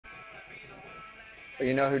But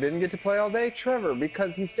you know who didn't get to play all day? Trevor,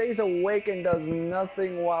 because he stays awake and does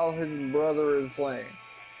nothing while his brother is playing.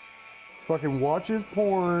 Fucking watches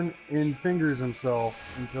porn and fingers himself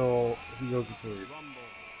until he goes to sleep.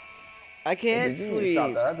 I can't Dude, you need to stop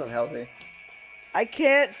sleep. that. That's unhealthy. I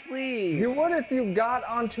can't sleep. You would if you got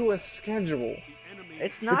onto a schedule.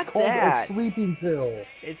 It's not It's called that. a sleeping pill.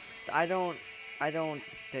 It's I don't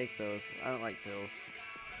take those. I don't like pills.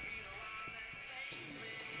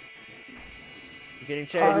 You getting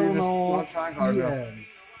chased? I don't Just know. not trying hard enough. Yeah.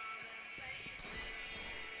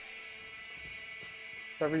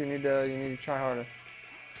 Trevor, you need to try harder.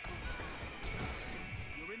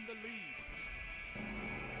 You're in the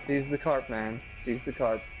lead. Seize the carp, man. Seize the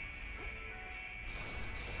carp.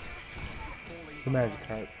 The magic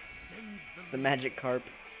carp. The magic carp.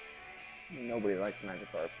 Nobody likes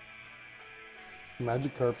magic carp.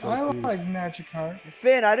 Magic carp's I OP. like Magikarp.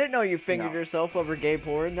 Finn, I didn't know you fingered No. yourself over gay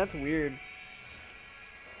porn. That's weird.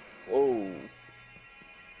 Whoa.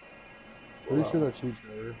 Pretty sure that's you,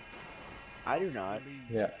 Trevor. I do not.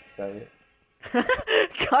 Yeah, that is.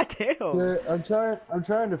 God damn. Yeah, I'm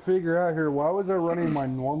trying to figure out here, why was I running my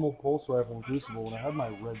normal pulse rifle in Crucible when I had my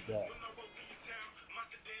red deck?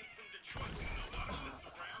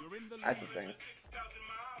 You're in the lead. That's the thing.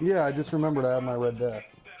 Yeah, I just remembered I had my red deck.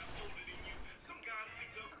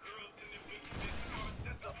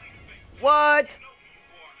 What?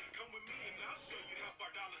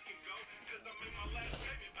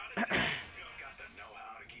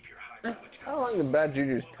 How long the bad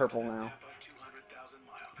juju's purple now?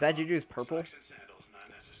 Bad Juju's purple? Yep.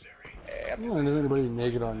 I don't know anybody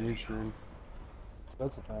naked on Ustream.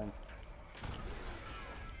 That's a thing.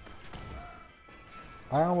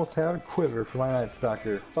 I almost have a quiver for my Night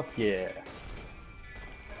Stalker. Fuck yeah.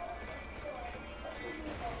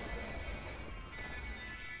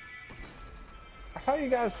 I thought you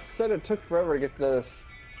guys said it took forever to get the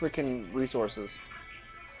freaking resources.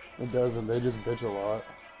 It doesn't, they just bitch a lot.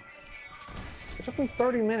 It took me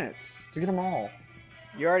 30 minutes to get them all.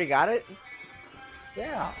 You already got it?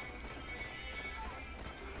 Yeah.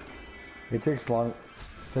 It takes longer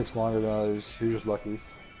than others. He was lucky.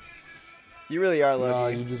 You really are Nah,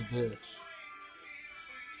 lucky. you just bitch.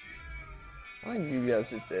 I think you guys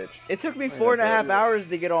just bitch. It took me I 4.5 know. hours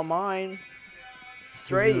to get all mine. You're a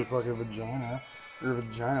Straight. fucking vagina. You're a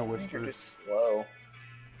vagina I think whisperer. you're just slow.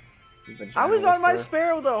 You I vagina was on my whisperer.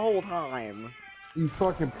 Sparrow the whole time. You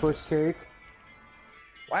fucking puss cake.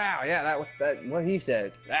 Wow, yeah, that was what he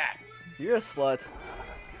said. That. You're a slut.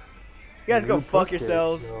 You guys go You're a fuck puss cake,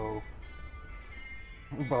 yourselves. so-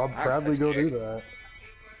 I'll proudly go do that.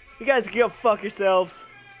 You guys go fuck yourselves.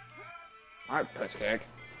 Alright, puss cake.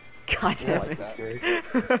 God I damn like it. Puss that.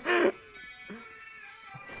 cake.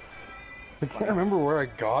 I can't remember where I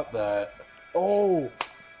got that. Oh,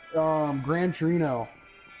 Gran Torino.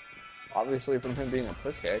 Obviously from him being a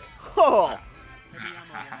puss cake. Oh,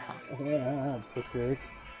 Yeah, puss cake.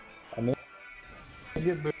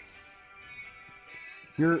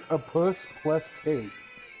 You're a puss plus cake.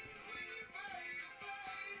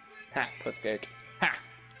 Ha, puss cake. Ha.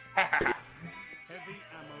 Ha, ha, ha. Heavy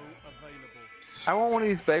ammo available. I want one of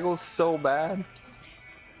these bagels so bad.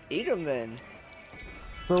 eat them then.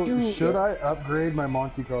 So, Dude. should I upgrade my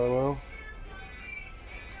Monte Carlo?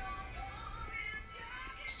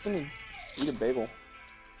 Just gonna eat a bagel.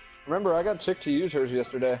 Remember, I got Chick to use hers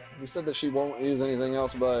yesterday. He said that she won't use anything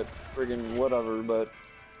else but friggin' whatever, but...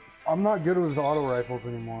 I'm not good with auto rifles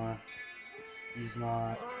anymore. He's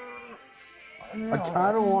not. I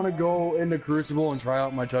kind of want to go into Crucible and try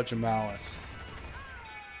out my Touch and Malice.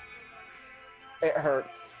 It hurts.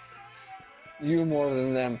 You more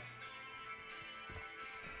than them.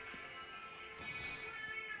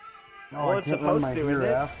 No, Well, I it's can't run supposed my to, isn't it?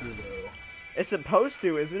 Hereafter, though. It's supposed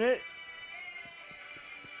to, isn't it?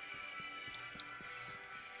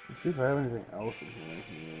 Let's see if I have anything else in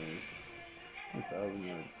here. 1,000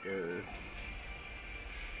 minutes there.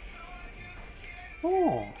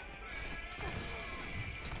 Oh.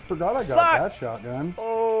 Forgot I got Fuck! that shotgun.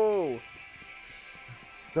 Oh,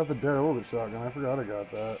 Got the Dead Orbit shotgun. I forgot I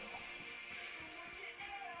got that.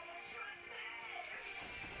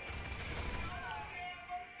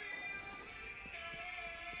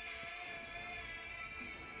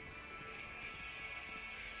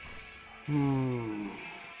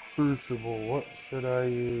 Crucible, what should I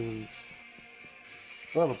use?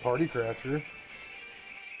 I have a Party Crasher.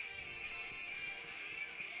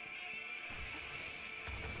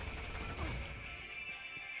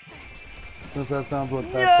 Since that sounds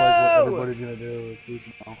like that's like what No! everybody's gonna do is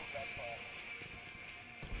Crucible.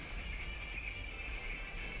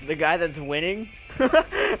 the guy that's winning.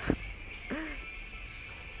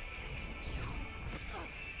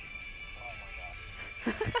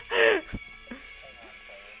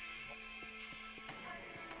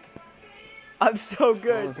 I'm so The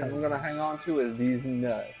good. only thing I'm gonna hang on to is these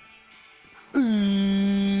nuts. I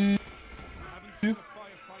haven't seen a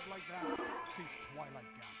firefight like that since Twilight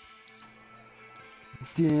Gap.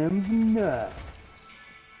 Damn's nuts.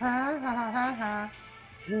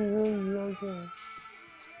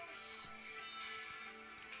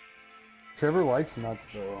 Trevor likes nuts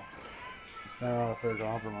though. It's kind of not a fair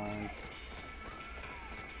compromise.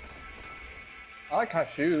 I like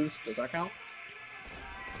cashews. Does that count?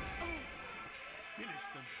 Finish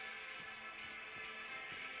them.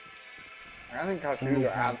 I think cashews are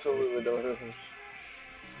absolutely delicious.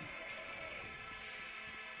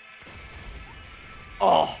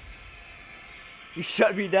 Oh! You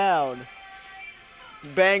shut me down.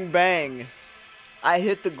 Bang, bang. I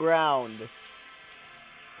hit the ground.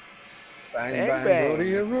 Bang, Bang, bang, bang. go to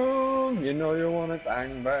your room. You know you want it.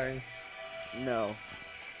 Bang, bang. No.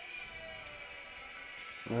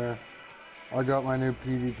 Yeah. I got my new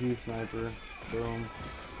PvP sniper. Boom.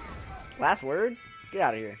 Last word? Get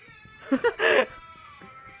out of here.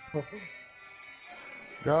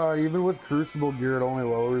 God, even with Crucible gear, it only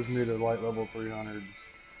lowers me to light level 300.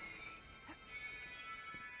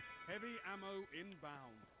 Heavy ammo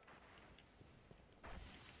inbound.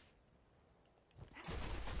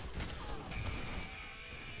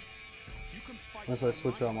 You can fight Unless I on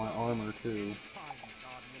switch my out my side armor too. anytime,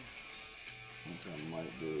 Guardian. Which I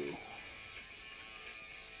might do.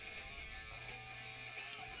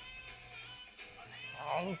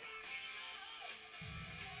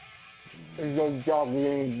 It's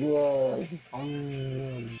jogging good.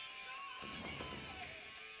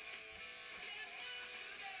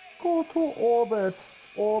 Go to orbit.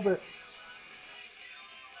 Orbits.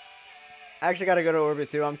 I actually gotta go to orbit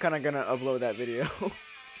too. I'm kinda gonna upload that video.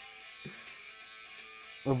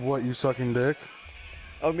 Of what, you sucking dick?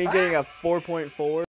 Of me getting a 4.4.